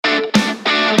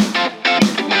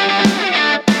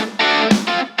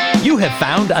have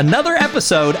found another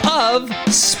episode of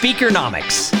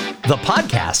Speakernomics, the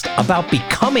podcast about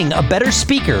becoming a better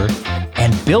speaker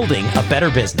and building a better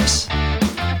business.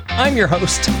 I'm your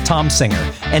host, Tom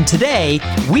Singer, and today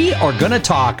we are going to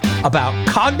talk about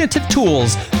cognitive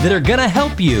tools that are going to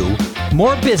help you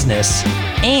more business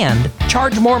and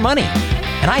charge more money.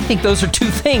 And I think those are two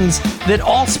things that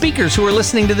all speakers who are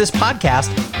listening to this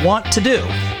podcast want to do.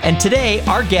 And today,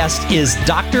 our guest is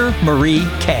Dr. Marie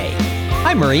Kay.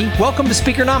 Hi, Marie. Welcome to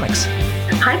Speakernomics.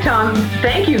 Hi, Tom.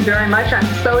 Thank you very much.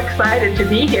 I'm so excited to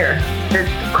be here.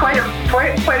 It's quite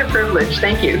a privilege.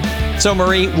 Thank you. So,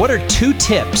 Marie, what are two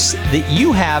tips that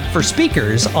you have for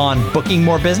speakers on booking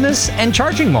more business and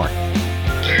charging more?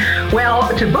 Well,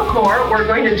 to book more, we're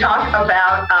going to talk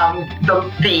about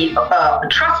the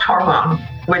trust hormone,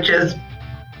 which is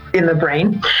in the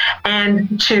brain.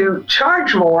 And to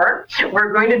charge more,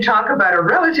 we're going to talk about a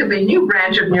relatively new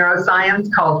branch of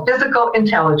neuroscience called physical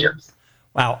intelligence.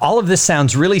 Wow, all of this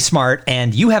sounds really smart,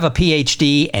 and you have a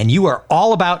PhD, and you are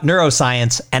all about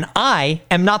neuroscience, and I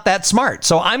am not that smart.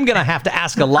 So I'm going to have to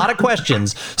ask a lot of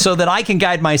questions so that I can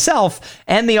guide myself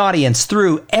and the audience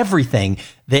through everything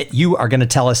that you are going to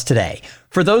tell us today.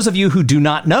 For those of you who do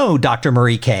not know Dr.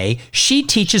 Marie Kay, she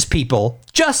teaches people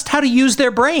just how to use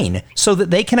their brain so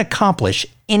that they can accomplish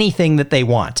anything that they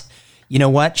want. You know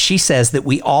what? She says that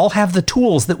we all have the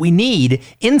tools that we need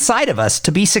inside of us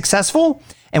to be successful.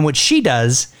 And what she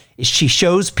does is she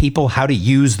shows people how to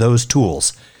use those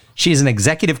tools. She is an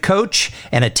executive coach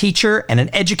and a teacher and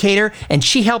an educator, and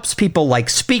she helps people like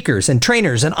speakers and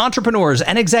trainers and entrepreneurs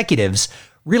and executives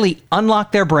really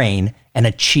unlock their brain and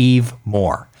achieve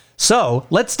more. So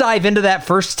let's dive into that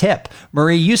first tip.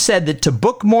 Marie, you said that to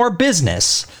book more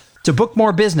business,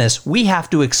 we have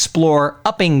to explore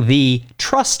upping the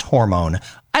trust hormone.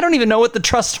 I don't even know what the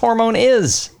trust hormone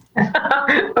is.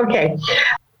 Okay.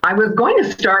 I was going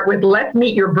to start with let's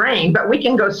meet your brain, but we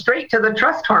can go straight to the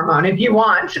trust hormone if you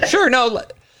want. Sure. No.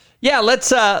 Yeah.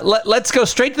 Let's go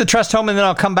straight to the trust hormone, and then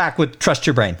I'll come back with trust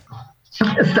your brain.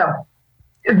 So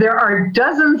there are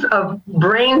dozens of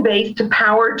brain-based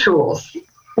power tools,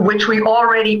 which we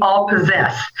already all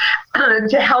possess,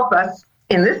 to help us,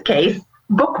 in this case,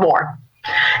 book more.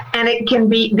 And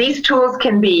these tools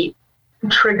can be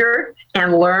triggered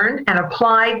and learned and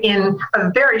applied in a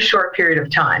very short period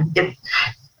of time.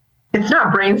 It's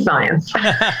not brain science.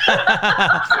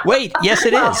 Wait, yes,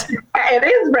 it is. It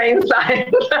is brain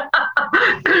science,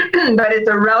 but it's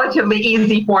a relatively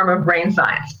easy form of brain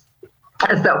science.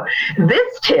 So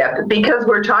this tip, because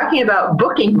we're talking about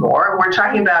booking more, we're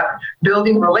talking about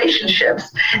building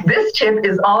relationships, this tip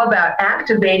is all about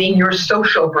activating your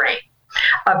social brain,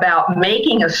 about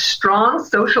making a strong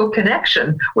social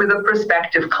connection with a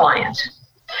prospective client.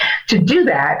 To do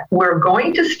that, we're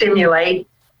going to stimulate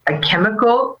a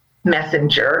chemical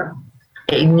messenger,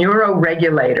 a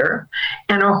neuroregulator,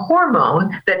 and a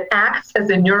hormone that acts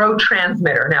as a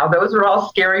neurotransmitter. Now, those are all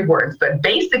scary words, but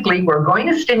basically we're going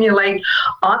to stimulate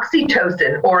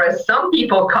oxytocin, or as some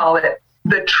people call it,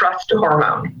 the trust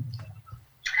hormone.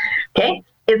 Okay?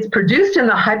 It's produced in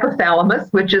the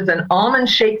hypothalamus, which is an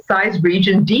almond-shaped sized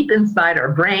region deep inside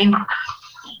our brain.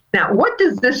 Now, what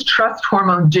does this trust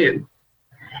hormone do?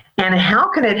 And how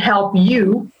can it help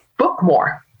you book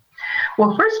more?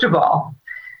 Well, first of all,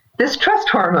 this trust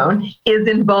hormone is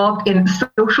involved in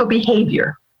social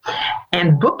behavior.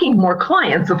 And booking more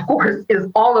clients, of course, is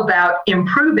all about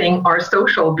improving our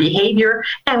social behavior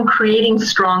and creating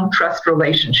strong trust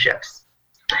relationships.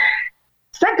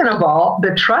 Second of all,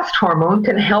 the trust hormone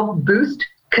can help boost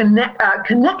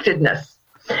connectedness.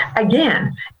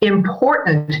 Again,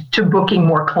 important to booking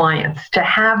more clients, to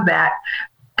have that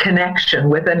connection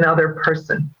with another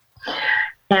person.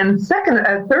 And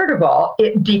third of all,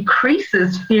 it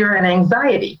decreases fear and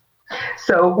anxiety.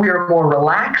 So we're more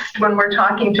relaxed when we're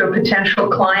talking to a potential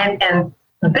client, and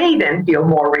they then feel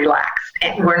more relaxed,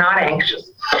 and we're not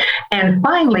anxious. And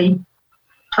finally,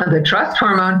 the trust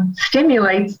hormone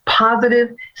stimulates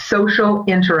positive social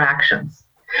interactions.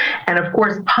 And of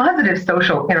course, positive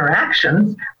social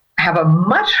interactions have a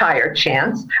much higher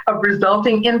chance of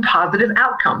resulting in positive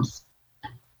outcomes.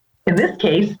 In this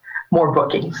case, more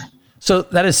bookings. So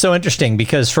that is so interesting,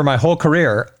 because for my whole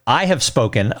career, I have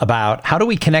spoken about how do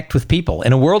we connect with people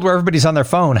in a world where everybody's on their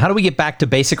phone? How do we get back to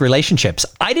basic relationships?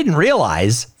 I didn't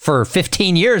realize for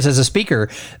 15 years as a speaker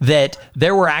that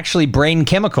there were actually brain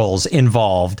chemicals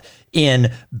involved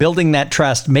in building that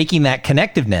trust, making that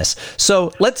connectiveness.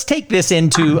 So let's take this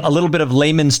into a little bit of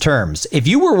layman's terms. If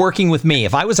you were working with me,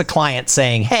 if I was a client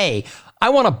saying, hey,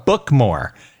 I want to book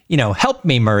more, help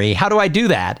me, Marie. How do I do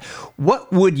that?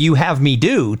 What would you have me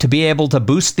do to be able to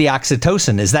boost the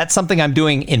oxytocin? Is that something I'm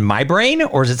doing in my brain,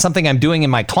 or is it something I'm doing in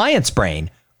my client's brain,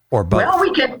 or both? Well,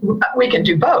 we can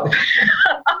do both.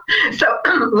 So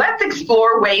let's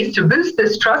explore ways to boost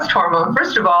this trust hormone,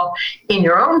 first of all, in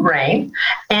your own brain,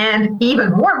 and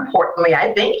even more importantly,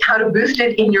 I think, how to boost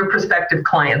it in your prospective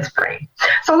client's brain.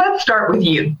 So let's start with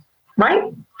you,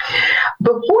 right?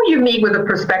 Before you meet with a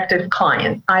prospective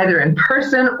client, either in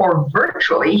person or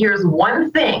virtually, here's one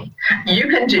thing you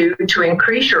can do to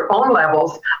increase your own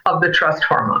levels of the trust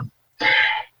hormone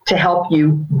to help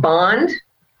you bond,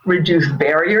 reduce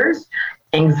barriers,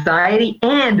 anxiety,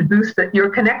 and boost your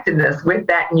connectedness with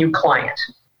that new client.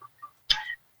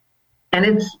 And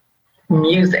it's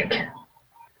music.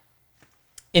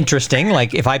 Interesting.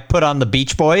 Like if I put on the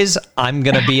Beach Boys, I'm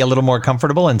going to be a little more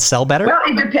comfortable and sell better? Well,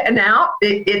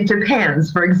 it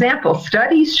depends. For example,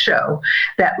 studies show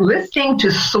that listening to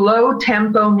slow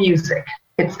tempo music,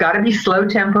 it's got to be slow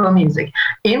tempo music,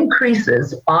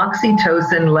 increases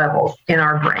oxytocin levels in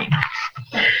our brain.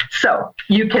 So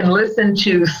you can listen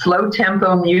to slow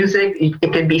tempo music.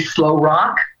 It can be slow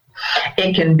rock.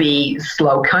 It can be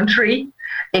slow country.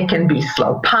 It can be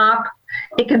slow pop.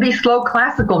 It can be slow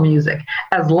classical music,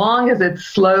 as long as it's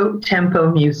slow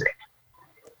tempo music.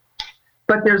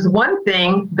 But there's one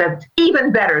thing that's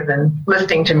even better than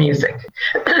listening to music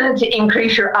to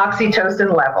increase your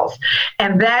oxytocin levels,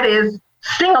 and that is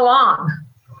sing along.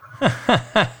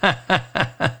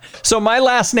 So my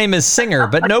last name is Singer,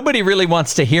 but nobody really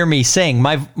wants to hear me sing.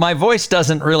 My voice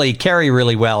doesn't really carry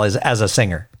really well as a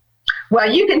singer. Well,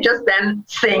 you can just then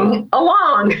sing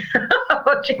along.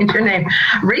 I'll change your name.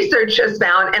 Research has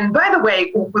found, and by the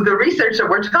way, the research that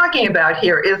we're talking about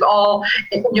here is all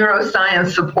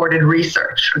neuroscience-supported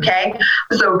research, okay?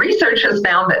 So research has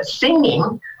found that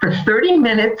singing for 30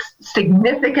 minutes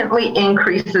significantly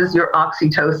increases your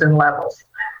oxytocin levels.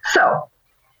 So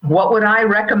what would I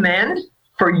recommend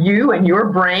for you and your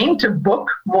brain to book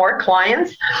more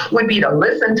clients would be to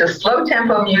listen to slow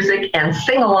tempo music and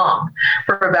sing along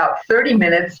for about 30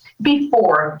 minutes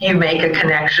before you make a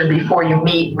connection, before you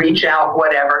meet, reach out,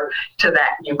 whatever, to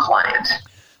that new client.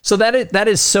 So that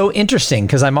is so interesting,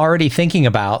 because I'm already thinking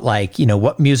about,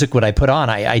 what music would I put on?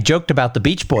 I joked about the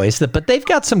Beach Boys, but they've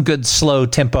got some good slow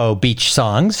tempo beach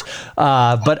songs.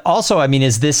 But also,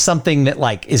 is this something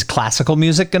that is classical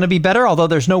music going to be better? Although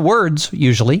there's no words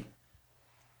usually.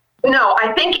 No,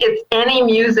 I think it's any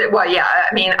music. Well, yeah,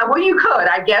 you could,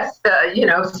 I guess,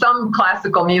 some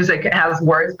classical music has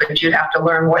words, but you'd have to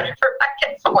learn whatever,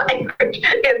 language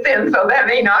it's in, so that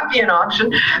may not be an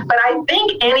option. But I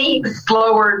think any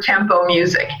slower tempo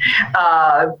music,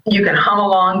 you can hum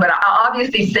along, but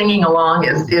obviously singing along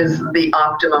is the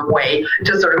optimum way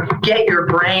to sort of get your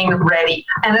brain ready.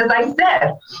 And as I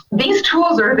said, these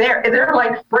tools are there.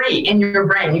 They're free in your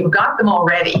brain. You've got them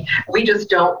already. We just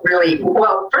don't really,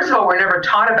 first of all, we're never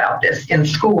taught about this in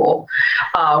school,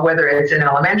 whether it's in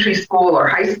elementary school or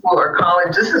high school or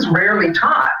college. This is rarely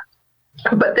taught.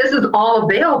 But this is all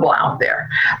available out there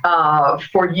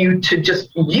for you to just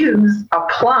use,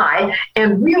 apply,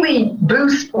 and really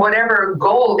boost whatever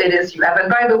goal it is you have.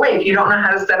 And by the way, if you don't know how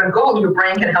to set a goal, your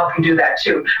brain can help you do that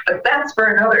too. But that's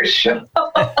for another show.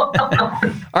 All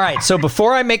right. So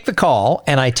before I make the call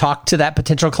and I talk to that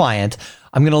potential client,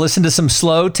 I'm going to listen to some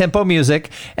slow tempo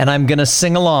music and I'm going to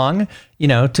sing along,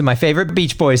 to my favorite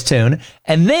Beach Boys tune.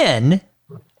 And then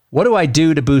what do I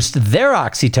do to boost their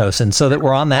oxytocin so that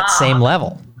we're on that same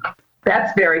level?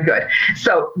 That's very good.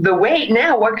 So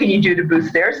what can you do to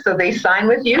boost theirs so they sign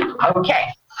with you? Okay.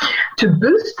 To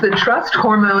boost the trust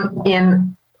hormone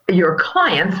in your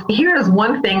clients, here's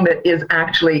one thing that is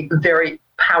actually very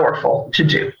powerful to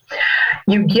do.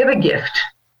 You give a gift.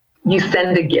 You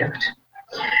send a gift.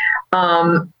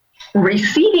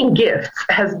 Receiving gifts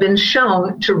has been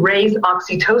shown to raise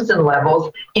oxytocin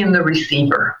levels in the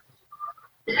receiver.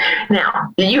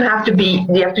 Now, you have to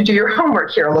do your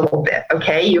homework here a little bit,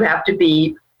 okay? You have to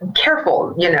be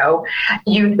careful,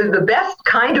 the best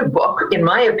kind of book, in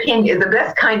my opinion, the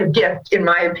best kind of gift, in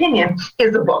my opinion,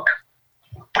 is a book.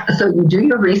 So you do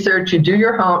your research, you do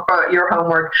your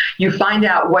homework, you find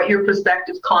out what your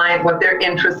prospective client, what their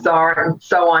interests are, and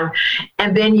so on,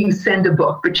 and then you send a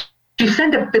book. But you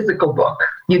send a physical book.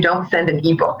 You don't send an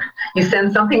ebook. You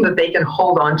send something that they can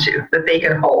hold on to, that they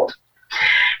can hold.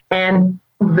 And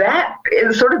that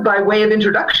is sort of by way of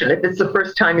introduction if it's the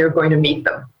first time you're going to meet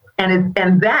them. And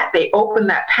that they open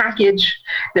that package,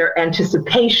 their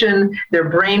anticipation, their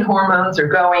brain hormones are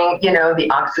going, the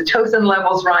oxytocin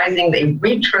levels rising, they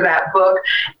reach for that book,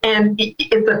 and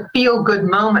it's a feel-good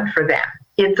moment for them.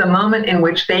 It's a moment in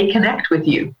which they connect with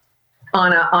you.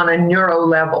 on a neuro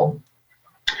level.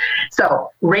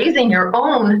 So raising your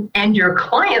own and your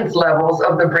client's levels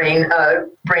of the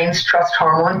brain's trust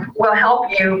hormone will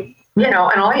help you, and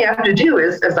all you have to do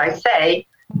is, as I say,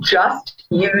 just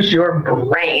use your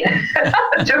brain.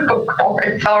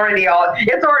 It's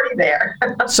already there.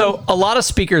 So a lot of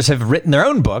speakers have written their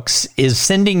own books. Is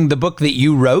sending the book that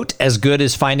you wrote as good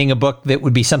as finding a book that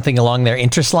would be something along their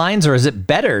interest lines, or is it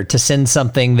better to send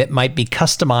something that might be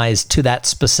customized to that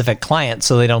specific client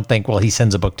so they don't think, well, he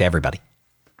sends a book to everybody?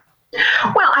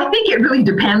 Well, I think it really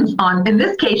depends on, in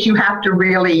this case, you have to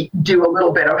really do a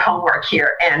little bit of homework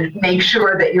here and make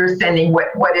sure that you're sending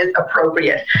what is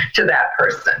appropriate to that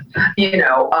person.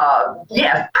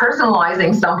 Yes,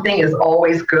 personalizing something is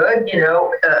always good,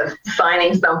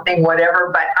 signing something,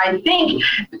 whatever. But I think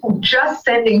just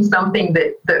sending something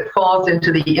that falls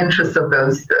into the interests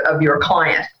of your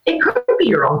client, it could be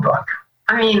your own book.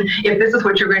 I mean, if this is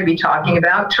what you're going to be talking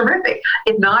about, terrific.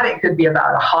 If not, it could be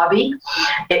about a hobby.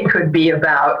 It could be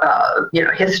about,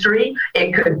 history.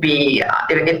 It could be,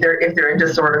 if they're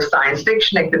into sort of science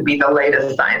fiction, it could be the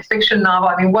latest science fiction novel.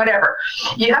 I mean, whatever.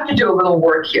 You have to do a little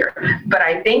work here. But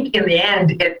I think in the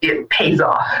end, it pays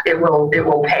off. It will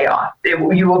pay off.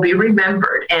 You will be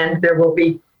remembered, and there will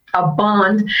be a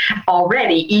bond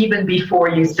already, even before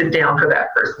you sit down for that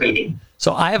first meeting.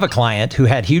 So I have a client who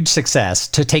had huge success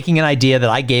to taking an idea that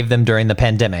I gave them during the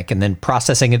pandemic and then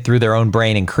processing it through their own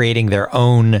brain and creating their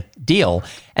own deal.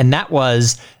 And that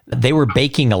was, they were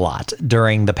baking a lot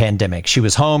during the pandemic. She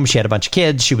was home, she had a bunch of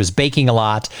kids, she was baking a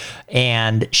lot,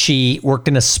 and she worked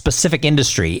in a specific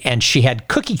industry, and she had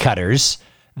cookie cutters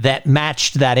that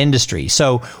matched that industry.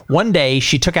 So one day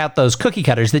she took out those cookie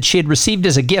cutters that she had received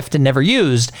as a gift and never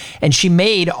used, and she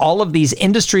made all of these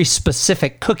industry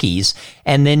specific cookies,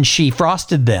 and then she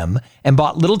frosted them and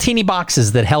bought little teeny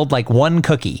boxes that held like one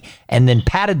cookie, and then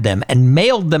padded them and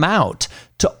mailed them out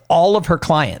to all of her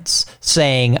clients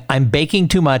saying, I'm baking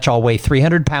too much. I'll weigh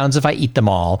 300 pounds if I eat them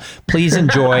all. Please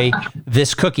enjoy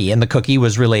this cookie. And the cookie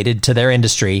was related to their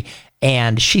industry.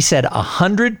 And she said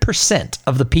 100%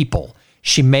 of the people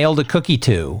she mailed a cookie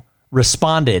to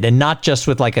responded, and not just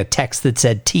with like a text that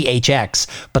said THX,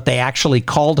 but they actually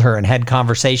called her and had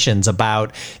conversations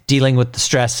about dealing with the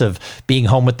stress of being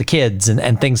home with the kids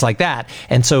and things like that.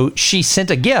 And so she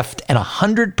sent a gift, and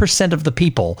 100% of the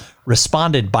people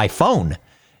responded by phone,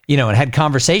 and had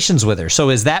conversations with her. So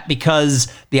is that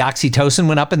because the oxytocin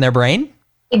went up in their brain?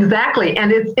 Exactly.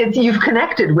 And it's you've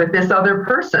connected with this other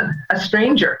person, a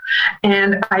stranger.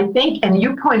 And I think, and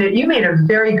you made a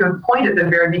very good point at the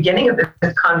very beginning of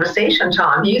this conversation,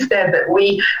 Tom. You said that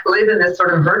we live in this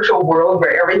sort of virtual world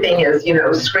where everything is,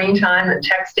 screen time and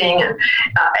texting,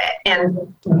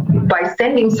 and by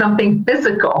sending something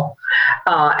physical,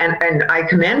 and I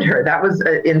commend her, that was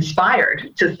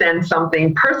inspired to send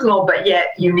something personal, but yet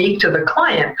unique to the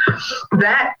client.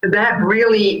 That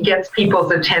really gets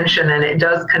people's attention, and it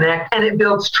does connect, and it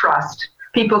builds trust.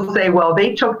 People say, well,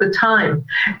 they took the time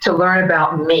to learn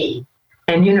about me.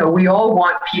 And, we all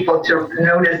want people to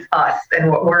notice us and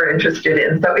what we're interested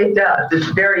in. So it does. It's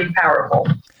very powerful.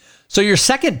 So your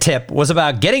second tip was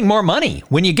about getting more money.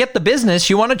 When you get the business,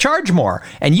 you want to charge more.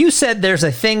 And you said there's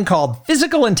a thing called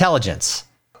physical intelligence.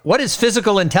 What is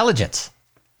physical intelligence?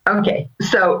 Okay.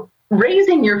 So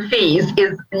raising your fees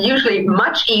is usually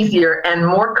much easier and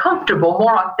more comfortable,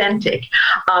 more authentic,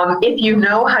 if you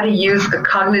know how to use the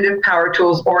cognitive power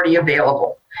tools already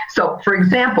available. So, for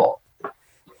example,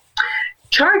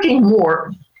 charging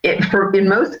more, in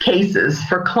most cases,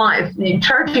 for clients,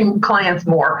 charging clients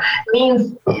more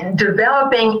means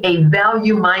developing a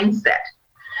value mindset,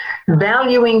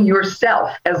 valuing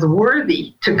yourself as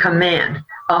worthy to command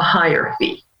a higher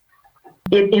fee.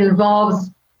 It involves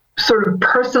sort of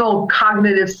personal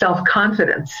cognitive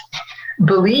self-confidence,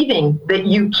 believing that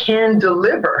you can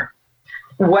deliver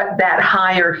what that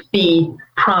higher fee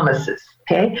promises.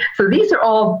 Okay, so these are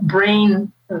all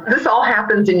this all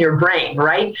happens in your brain,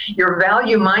 right? Your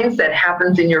value mindset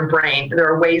happens in your brain. There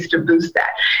are ways to boost that.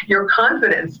 Your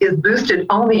confidence is boosted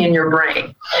only in your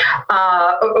brain.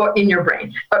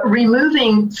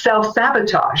 Removing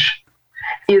self-sabotage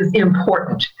is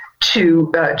important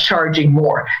to charging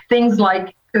more. Things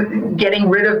like getting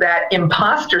rid of that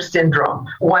imposter syndrome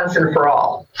once and for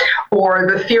all, or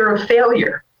the fear of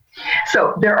failure.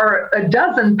 So there are a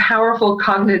dozen powerful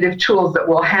cognitive tools that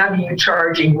will have you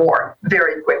charging more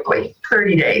very quickly,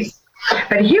 30 days.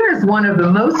 But here is one of the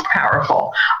most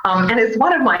powerful, and it's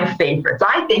one of my favorites.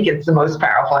 I think it's the most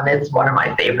powerful, and it's one of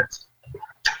my favorites.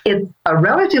 It's a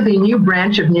relatively new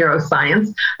branch of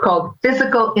neuroscience called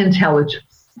physical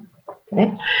intelligence.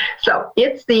 Okay? So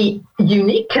it's the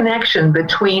unique connection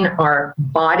between our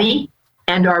body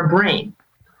and our brain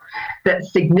that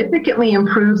significantly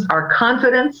improves our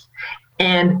confidence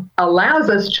and allows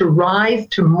us to rise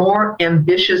to more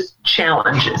ambitious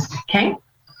challenges. Okay?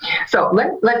 So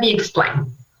let me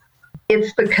explain.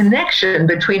 It's the connection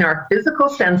between our physical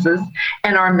senses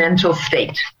and our mental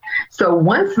state. So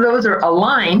once those are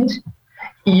aligned,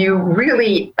 you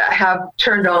really have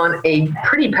turned on a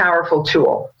pretty powerful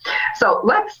tool. So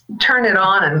let's turn it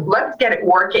on and let's get it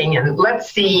working, and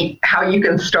let's see how you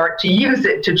can start to use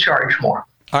it to charge more.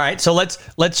 All right, so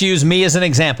let's use me as an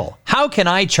example. How can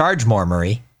I charge more,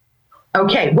 Marie?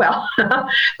 Okay, well,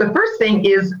 the first thing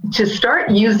is to start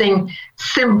using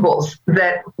symbols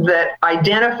that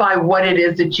identify what it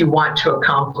is that you want to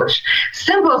accomplish.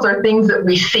 Symbols are things that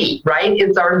we see, right?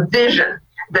 It's our vision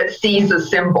that sees a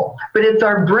symbol, but it's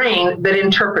our brain that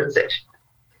interprets it.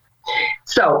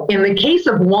 So in the case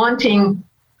of wanting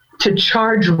to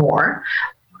charge more,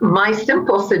 my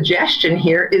simple suggestion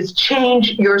here is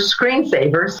change your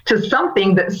screensavers to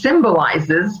something that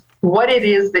symbolizes what it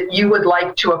is that you would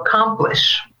like to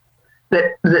accomplish,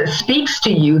 that speaks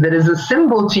to you, that is a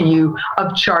symbol to you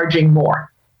of charging more.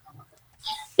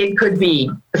 It could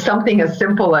be something as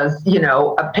simple as,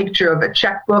 a picture of a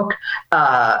checkbook.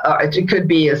 Or it could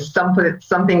be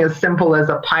something as simple as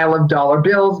a pile of dollar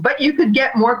bills, but you could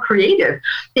get more creative.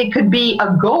 It could be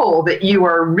a goal that you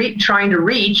are trying to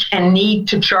reach and need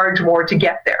to charge more to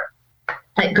get there.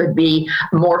 It could be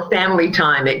more family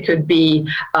time. It could be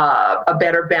a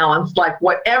better balanced life.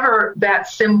 Whatever that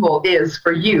symbol is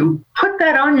for you, put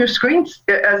that on your screen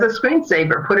as a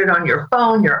screensaver. Put it on your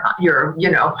phone, your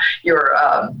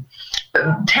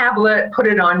tablet. Put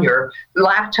it on your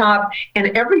laptop.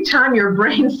 And every time your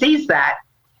brain sees that,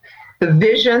 the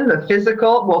vision, the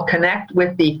physical, will connect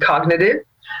with the cognitive,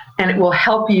 and it will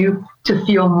help you to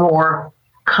feel more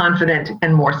confident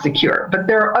and more secure. But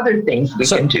there are other things we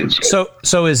can do too.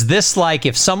 So is this like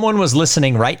if someone was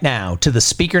listening right now to the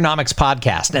Speakernomics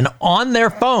podcast and on their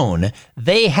phone,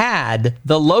 they had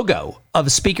the logo of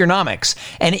Speakernomics,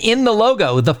 and in the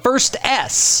logo, the first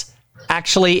S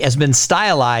actually has been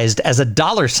stylized as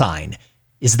a $sign.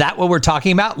 Is that what we're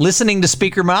talking about? Listening to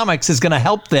Speakernomics is going to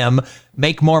help them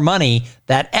make more money.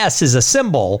 That S is a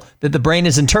symbol that the brain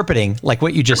is interpreting, like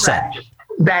what you just Correct. said.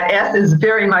 That S is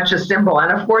very much a symbol.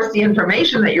 And of course, the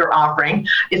information that you're offering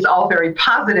is all very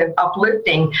positive,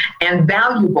 uplifting, and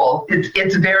valuable.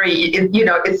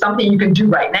 It's something you can do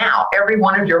right now. Every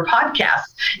one of your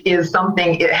podcasts is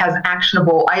something, it has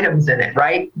actionable items in it,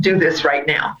 right? Do this right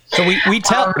now. So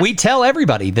we tell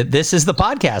everybody that this is the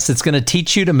podcast that's going to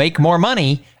teach you to make more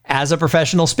money as a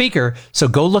professional speaker. So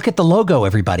go look at the logo,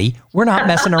 everybody. We're not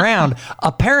messing around.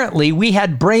 Apparently, we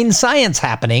had brain science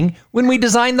happening when we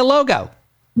designed the logo.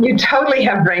 You totally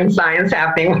have brain science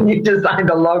happening when you design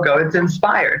the logo. It's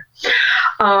inspired.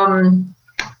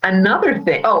 Another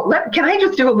thing. Can I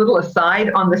just do a little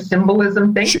aside on the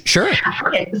symbolism thing? Sure.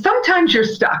 Okay. Sometimes you're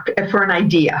stuck for an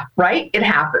idea, right? It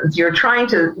happens. You're trying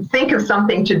to think of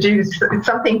something to do,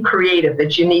 something creative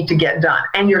that you need to get done,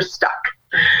 and you're stuck.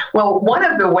 Well, one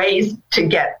of the ways to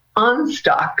get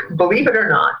unstuck, believe it or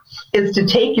not, is to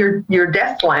take your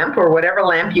desk lamp or whatever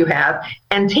lamp you have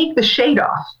and take the shade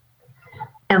off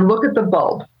and look at the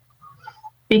bulb,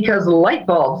 because light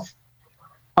bulbs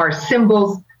are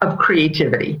symbols of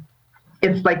creativity.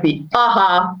 It's like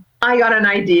I got an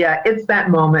idea. It's that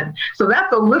moment. So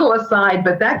that's a little aside,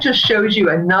 but that just shows you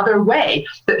another way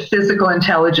that physical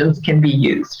intelligence can be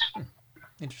used.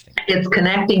 Interesting. It's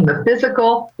connecting the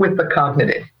physical with the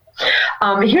cognitive.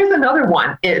 Here's another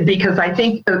one, because I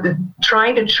think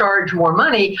trying to charge more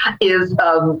money is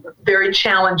very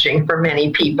challenging for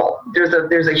many people.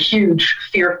 There's a huge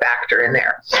fear factor in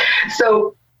there.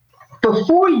 So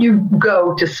before you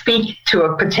go to speak to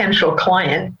a potential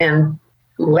client and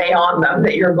lay on them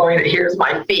that here's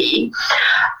my fee,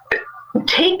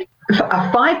 take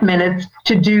 5 minutes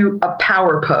to do a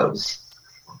power pose.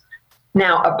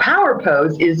 Now, a power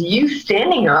pose is you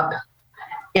standing up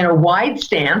in a wide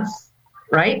stance,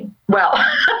 right? Well,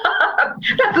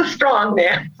 that's a strong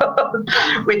man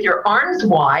with your arms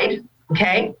wide,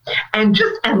 okay? And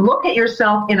look at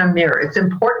yourself in a mirror. It's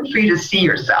important for you to see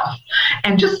yourself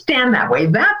and just stand that way.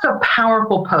 That's a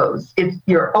powerful pose.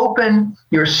 You're open,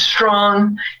 you're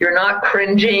strong, you're not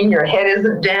cringing, your head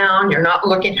isn't down, you're not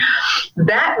looking.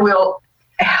 That will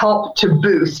help to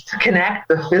connect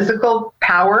the physical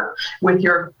power with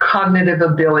your cognitive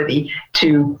ability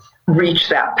to reach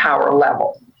that power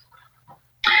level.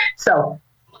 So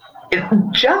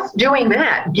just doing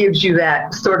that gives you that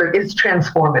it's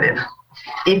transformative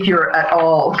if you're at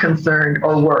all concerned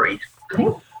or worried. Okay?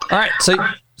 All right.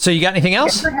 So you got anything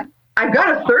else? I've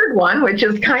got a third third one, which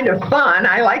is kind of fun.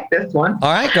 I like this one.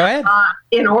 All right, go ahead.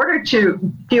 In order to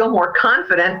feel more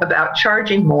confident about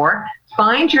charging more,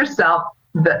 find yourself,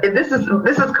 this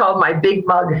is called my big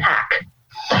mug hack.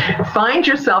 Find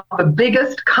yourself the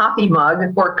biggest coffee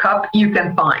mug or cup you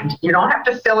can find. You don't have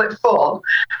to fill it full,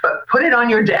 but put it on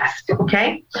your desk,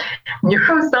 okay?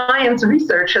 Neuroscience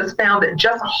research has found that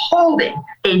just holding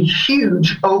a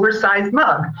huge oversized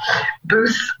mug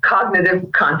boosts cognitive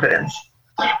confidence.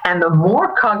 And the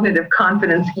more cognitive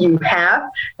confidence you have,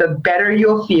 the better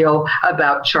you'll feel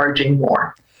about charging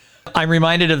more. I'm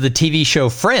reminded of the TV show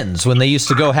Friends when they used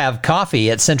to go have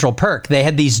coffee at Central Perk. They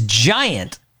had these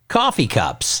giant coffee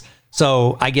cups.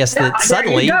 So I guess that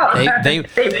suddenly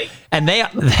they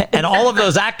all of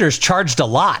those actors charged a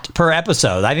lot per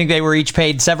episode. I think they were each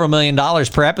paid several $1 million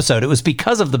per episode. It was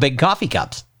because of the big coffee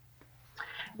cups.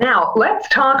 Now, let's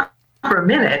talk for a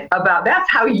minute about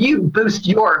that's how you boost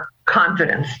your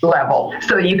confidence level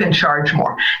so you can charge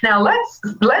more. Now,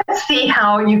 let's see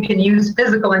how you can use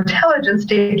physical intelligence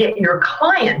to get your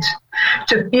client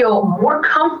to feel more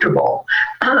comfortable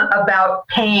about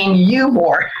paying you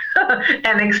more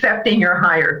and accepting your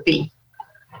higher fee.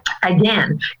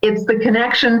 Again, it's the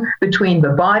connection between the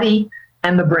body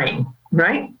and the brain,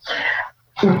 right?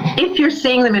 If you're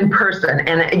seeing them in person,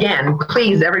 and again,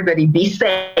 please, everybody, be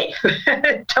safe.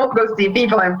 Don't go see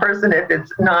people in person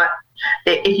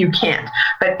if you can't.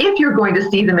 But if you're going to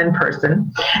see them in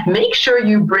person, make sure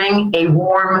you bring a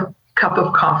warm cup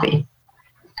of coffee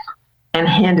and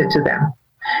hand it to them.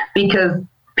 Because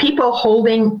people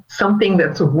holding something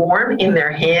that's warm in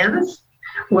their hands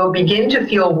will begin to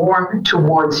feel warm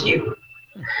towards you.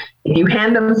 If you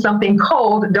hand them something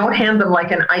cold, don't hand them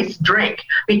like an iced drink,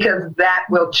 because that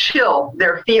will chill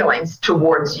their feelings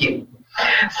towards you.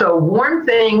 So warm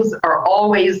things are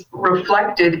always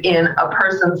reflected in a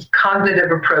person's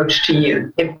cognitive approach to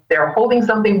you. If they're holding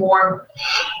something warm,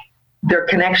 their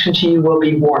connection to you will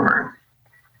be warmer.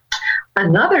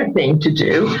 Another thing to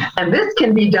do, and this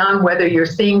can be done whether you're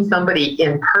seeing somebody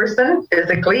in person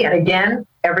physically, and again,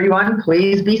 everyone,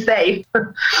 please be safe,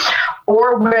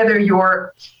 or whether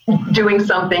you're doing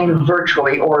something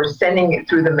virtually or sending it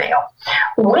through the mail.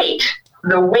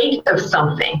 The weight of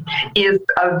something is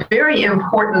a very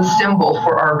important symbol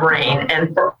for our brain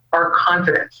and for our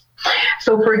confidence.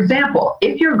 So, for example,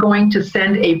 if you're going to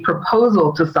send a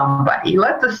proposal to somebody,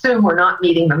 let's assume we're not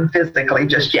meeting them physically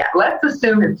just yet. Let's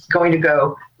assume it's going to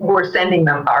go, we're sending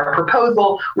them our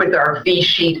proposal with our fee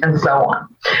sheet and so on.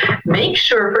 Make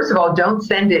sure, first of all, don't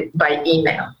send it by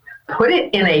email. Put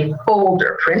it in a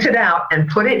folder, print it out and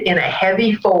put it in a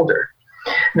heavy folder.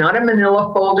 Not a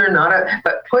manila folder,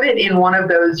 but put it in one of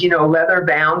those, leather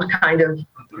bound kind of,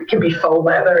 it can be faux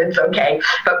leather, it's okay,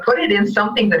 but put it in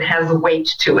something that has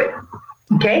weight to it,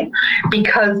 okay?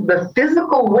 Because the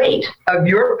physical weight of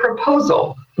your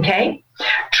proposal, okay,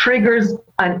 triggers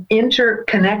an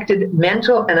interconnected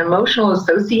mental and emotional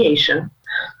association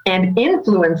and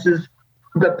influences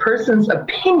the person's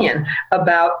opinion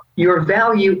about your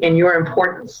value and your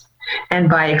importance, and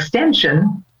by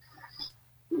extension,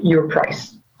 your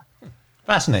price.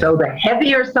 Fascinating. So the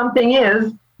heavier something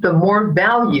is, the more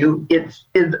value is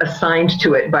assigned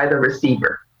to it by the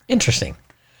receiver. Interesting.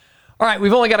 All right,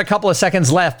 we've only got a couple of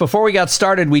seconds left. Before we got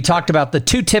started, we talked about the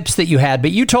 2 tips that you had, but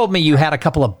you told me you had a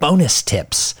couple of bonus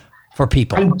tips for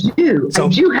people. I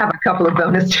do have a couple of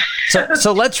bonus tips.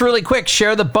 So let's really quick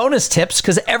share the bonus tips,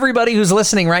 because everybody who's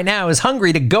listening right now is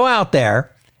hungry to go out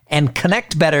there and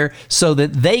connect better so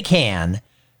that they can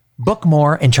book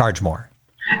more and charge more.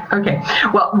 Okay.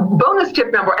 Well, bonus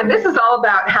tip number, and this is all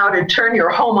about how to turn your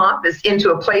home office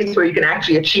into a place where you can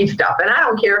actually achieve stuff. And I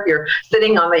don't care if you're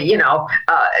sitting on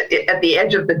the, at the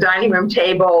edge of the dining room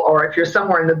table, or if you're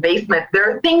somewhere in the basement. There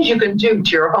are things you can do to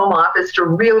your home office to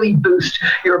really boost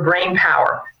your brain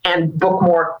power and book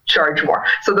more, charge more.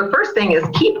 So the first thing is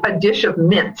keep a dish of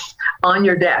mints on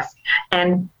your desk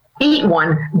and eat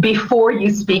one before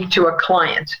you speak to a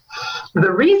client.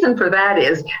 The reason for that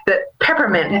is that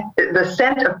peppermint, the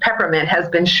scent of peppermint, has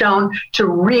been shown to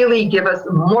really give us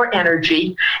more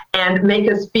energy and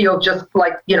make us feel just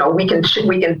like, we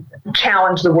can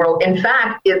challenge the world. In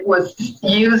fact, it was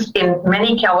used in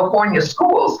many California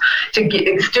schools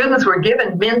students were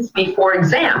given mints before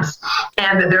exams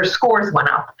and their scores went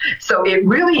up. So it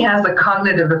really has a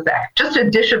cognitive effect. Just a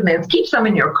dish of mints, keep some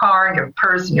in your car, in your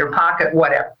purse, in your pocket,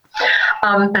 whatever.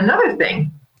 Another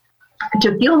thing,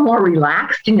 to feel more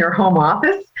relaxed in your home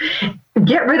office,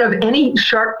 get rid of any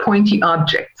sharp, pointy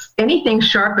objects. anything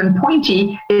sharp and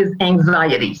pointy is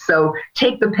anxiety. So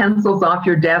take the pencils off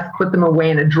your desk, put them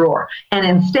away in a drawer, and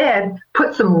instead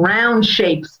put some round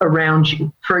shapes around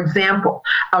you. For example,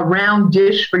 a round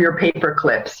dish for your paper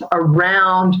clips, a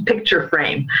round picture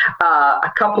frame,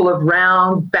 a couple of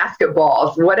round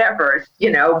basketballs, whatever,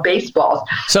 baseballs.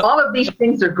 So all of these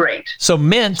things are great. So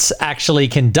mints actually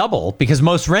can double because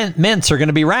most mints are going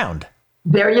to be round.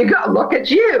 There you go. Look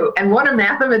at you. And what a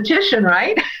mathematician,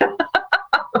 right?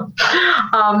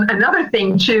 Another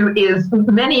thing, too, is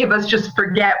many of us just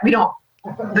forget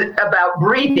about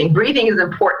breathing. Breathing is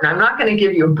important. I'm not going to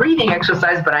give you a breathing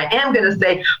exercise, but I am going to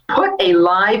say put a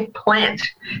live plant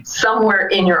somewhere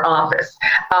in your office.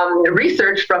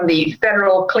 Research from the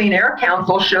Federal Clean Air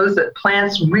Council shows that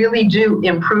plants really do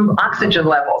improve oxygen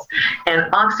levels. And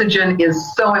oxygen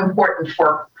is so important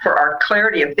for our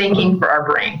clarity of thinking, for our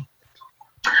brain.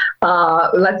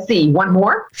 Let's see, one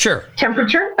more? Sure.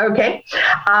 Temperature, okay.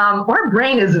 Our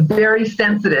brain is very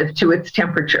sensitive to its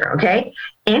temperature, okay?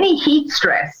 Any heat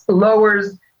stress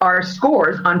lowers our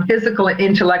scores on physical and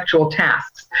intellectual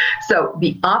tasks. So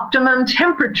the optimum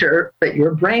temperature that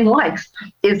your brain likes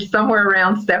is somewhere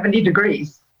around 70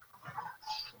 degrees.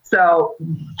 So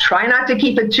try not to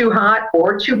keep it too hot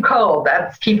or too cold.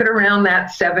 Keep it around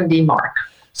that 70 mark.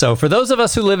 So for those of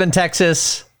us who live in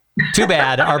Texas, too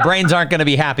bad. Our brains aren't going to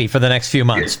be happy for the next few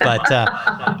months. But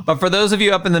for those of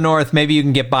you up in the north, maybe you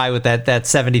can get by with that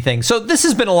 70 thing. So this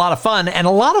has been a lot of fun and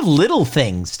a lot of little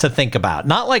things to think about.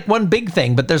 Not like one big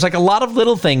thing, but there's like a lot of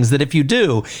little things that if you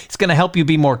do, it's going to help you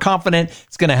be more confident.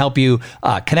 It's going to help you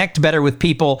connect better with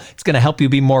people. It's going to help you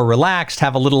be more relaxed,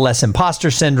 have a little less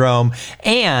imposter syndrome.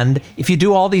 And if you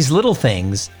do all these little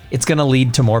things, it's going to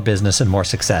lead to more business and more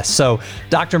success. So,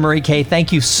 Dr. Marie Kay,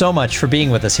 thank you so much for being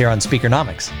with us here on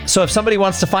Speakernomics. So if somebody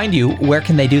wants to find you, where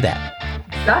can they do that?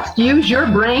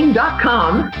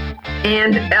 JustUseYourBrain.com.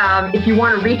 And if you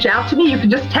want to reach out to me, you can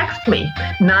just text me,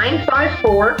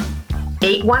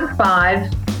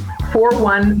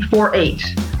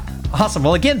 954-815-4148. Awesome.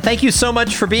 Well, again, thank you so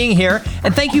much for being here.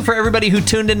 And thank you for everybody who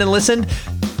tuned in and listened.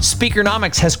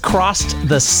 Speakernomics has crossed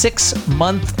the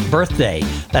 6-month birthday.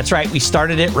 That's right. We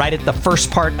started it right at the first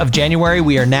part of January.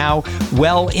 We are now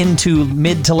well into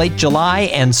mid to late July.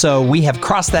 And so we have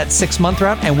crossed that 6-month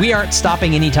route and we aren't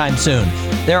stopping anytime soon.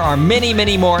 There are many,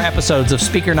 many more episodes of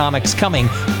Speakernomics coming,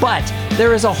 but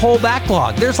there is a whole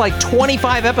backlog. There's like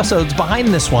 25 episodes behind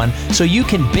this one. So you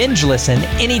can binge listen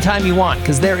anytime you want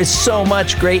because there is so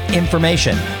much great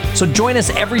information. So join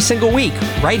us every single week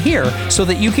right here so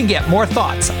that you can get more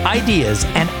thoughts, ideas,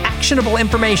 and actionable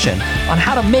information on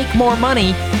how to make more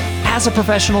money as a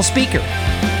professional speaker.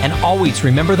 And always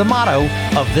remember the motto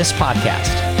of this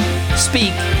podcast: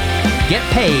 speak, get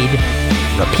paid,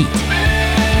 repeat.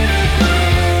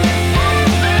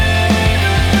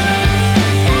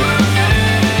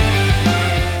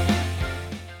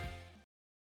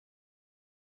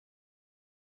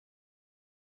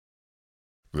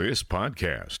 This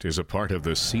podcast is a part of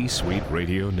the C-Suite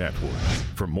Radio Network.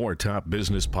 For more top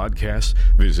business podcasts,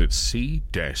 visit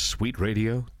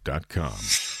c-suiteradio.com.